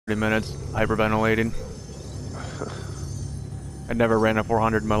minutes hyperventilating. I never ran a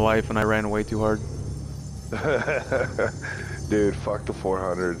 400 in my life, and I ran way too hard. Dude, fuck the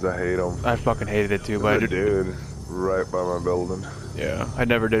 400s. I hate them. I fucking hated it too, but I did. Dude, right by my building. Yeah, I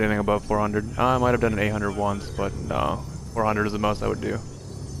never did anything above 400. I might have done an 800 once, but no, 400 is the most I would do.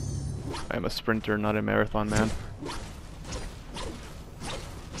 I am a sprinter, not a marathon man.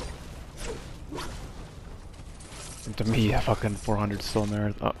 And to me, a fucking 400 is still a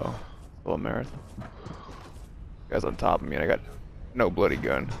marathon. Uh-oh, still a marathon. Guy's on top of me, and I got no bloody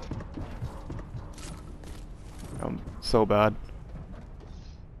gun. I'm so bad.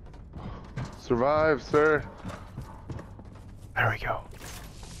 Survive, sir. There we go.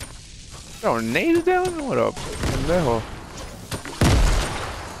 Throwing nades down? What up? Pendejo.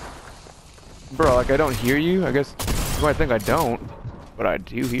 Bro, like I don't hear you. I guess you might think I don't, but I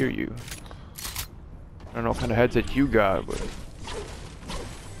do hear you. I don't know what kind of headset you got, but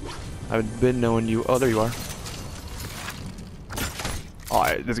I've been knowing you. Oh, there you are.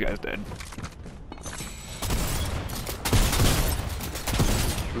 Oh, this guy's dead.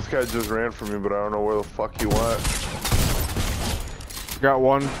 This guy just ran from me, but I don't know where the fuck he went. Got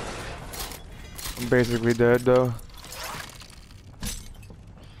one. I'm basically dead though.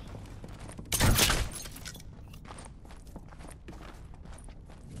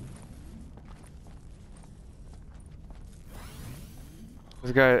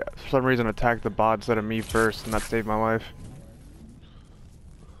 This guy, for some reason, attacked the bot instead of me first, and that saved my life.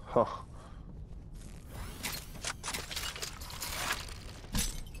 Huh.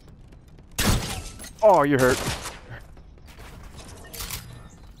 Oh, you're hurt.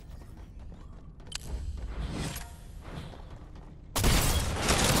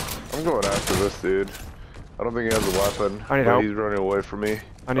 I'm going after this dude. I don't think he has a weapon. I need help. He's running away from me.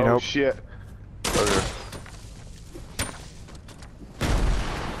 I need help. Oh shit. Okay.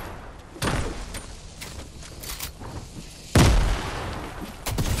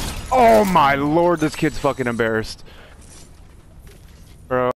 Oh my lord, this kid's fucking embarrassed. Bro.